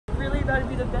gotta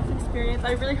be the best experience.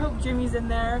 I really hope Jimmy's in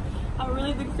there. I'm a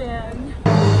really big fan.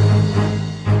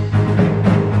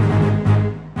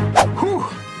 Whew.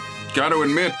 Gotta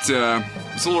admit, it's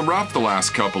a little rough the last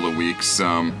couple of weeks.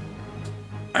 I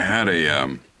had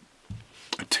a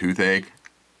toothache,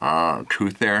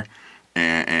 tooth there,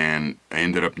 and I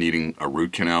ended up needing a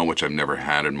root canal, which I've never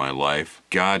had in my life.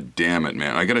 God damn it,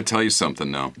 man. I gotta tell you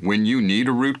something though. When you need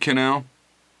a root canal,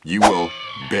 you will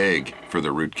beg for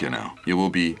the root canal. You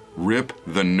will be, rip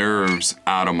the nerves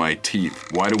out of my teeth.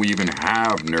 Why do we even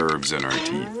have nerves in our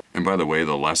teeth? And by the way,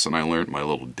 the lesson I learned, my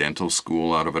little dental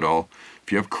school out of it all,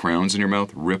 if you have crowns in your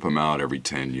mouth, rip them out every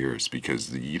 10 years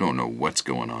because you don't know what's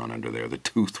going on under there. The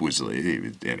tooth was,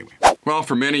 anyway. Well,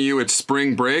 for many of you, it's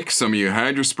spring break. Some of you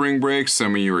had your spring break.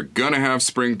 Some of you are gonna have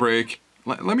spring break.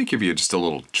 Let me give you just a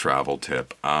little travel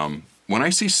tip. When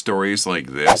I see stories like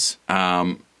this,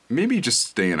 maybe just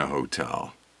stay in a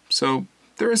hotel. So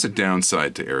there is a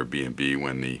downside to Airbnb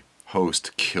when the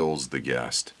host kills the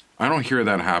guest. I don't hear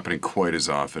that happening quite as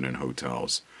often in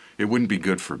hotels. It wouldn't be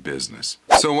good for business.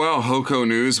 So while Hoco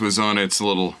News was on its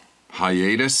little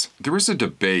hiatus, there was a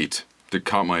debate that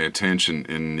caught my attention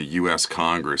in the US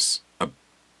Congress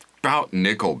about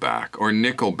Nickelback, or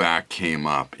Nickelback came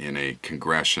up in a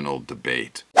congressional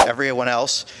debate. Everyone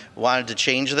else wanted to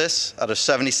change this. Out of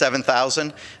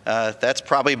 77,000, that's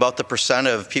probably about the percent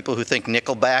of people who think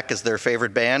Nickelback is their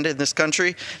favorite band in this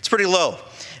country. It's pretty low.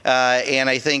 And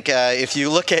I think if you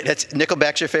look at it,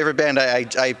 Nickelback's your favorite band.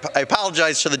 I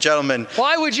apologize to the gentleman.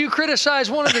 Why would you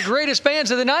criticize one of the greatest bands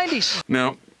of the 90s?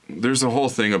 Now, there's a whole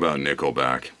thing about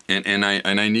Nickelback, and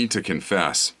I need to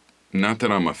confess, not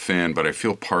that I'm a fan, but I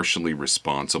feel partially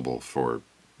responsible for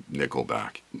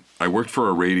Nickelback. I worked for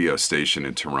a radio station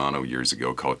in Toronto years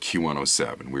ago called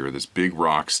Q107. We were this big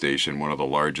rock station, one of the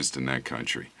largest in that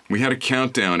country. We had a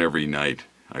countdown every night.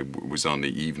 I was on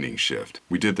the evening shift.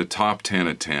 We did the top 10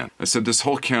 at 10. I said, this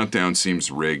whole countdown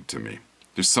seems rigged to me.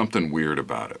 There's something weird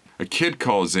about it. A kid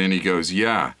calls in, he goes,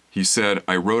 yeah. He said,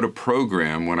 I wrote a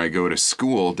program when I go to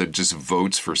school that just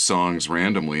votes for songs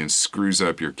randomly and screws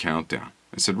up your countdown.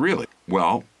 I said, really?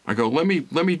 Well, I go, let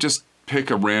me just pick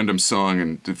a random song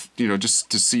and, you know, just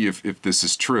to see if this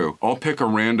is true. I'll pick a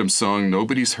random song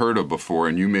nobody's heard of before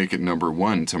and you make it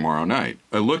 #1 tomorrow night.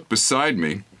 I looked beside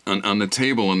me on the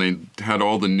table and they had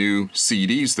all the new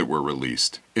CDs that were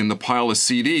released. In the pile of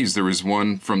CDs, there was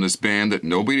one from this band that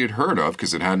nobody had heard of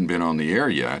because it hadn't been on the air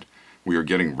yet. We were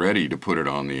getting ready to put it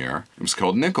on the air. It was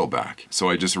called Nickelback. So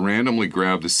I just randomly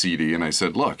grabbed the CD and I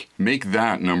said, look, make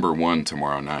that #1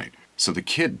 tomorrow night. So the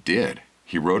kid did.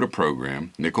 He wrote a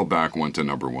program, Nickelback went to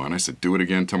 #1. I said, do it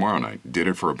again tomorrow night. Did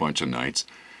it for a bunch of nights.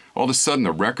 All of a sudden,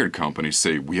 the record companies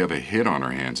say, we have a hit on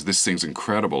our hands. This thing's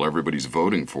incredible. Everybody's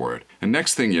voting for it. And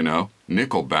next thing you know,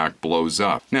 Nickelback blows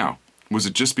up. Now, was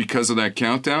it just because of that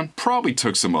countdown? Probably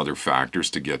took some other factors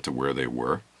to get to where they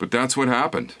were. But that's what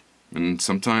happened. And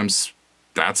sometimes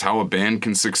that's how a band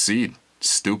can succeed.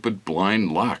 Stupid,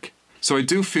 blind luck. So I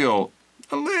do feel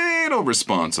a little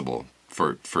responsible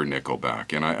for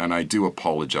Nickelback, and I do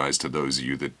apologize to those of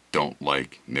you that don't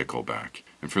like Nickelback.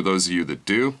 And for those of you that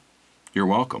do, you're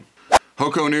welcome.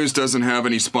 Hoco News doesn't have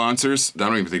any sponsors. I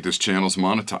don't even think this channel's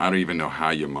monetized. I don't even know how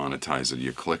you monetize it.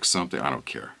 You click something, I don't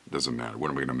care. It doesn't matter.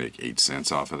 What am I gonna make 8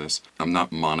 cents off of this? I'm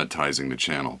not monetizing the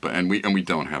channel, but and we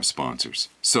don't have sponsors.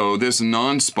 So this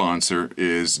non-sponsor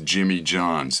is Jimmy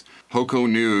John's. Hoco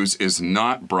News is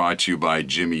not brought to you by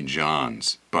Jimmy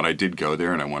John's, but I did go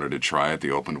there and I wanted to try it.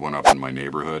 They opened one up in my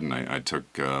neighborhood and I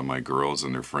took my girls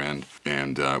and their friend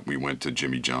and we went to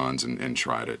Jimmy John's and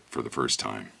tried it for the first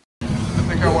time.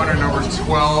 I think I want a number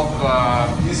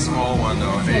 12, small one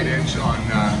though, an 8-inch on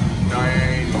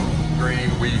 9 grain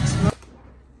wheat.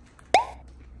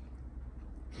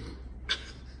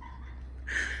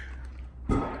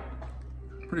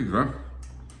 Pretty good.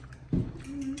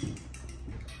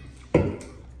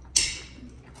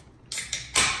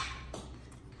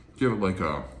 Give it like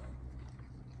a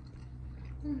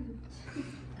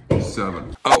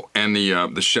 7. Oh, and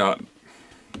the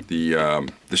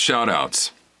shout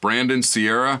outs. Brandon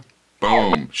Sierra,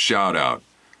 boom, shout out.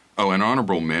 Oh, an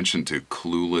honorable mention to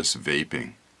Clueless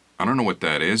Vaping. I don't know what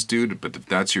that is, dude, but if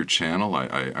that's your channel,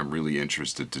 I'm really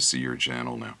interested to see your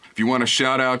channel now. If you want a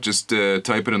shout out, just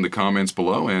type it in the comments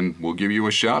below and we'll give you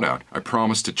a shout out. I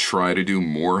promise to try to do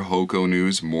more Hoco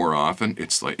News more often.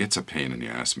 It's a pain in the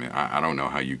ass, man. I don't know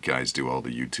how you guys do all the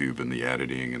YouTube and the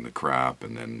editing and the crap,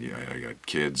 and then yeah, I got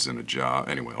kids and a job.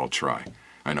 Anyway, I'll try.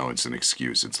 I know it's an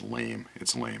excuse. It's lame.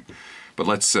 It's lame. But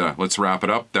let's wrap it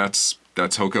up. That's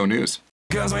Hoco News.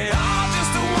 'Cause we all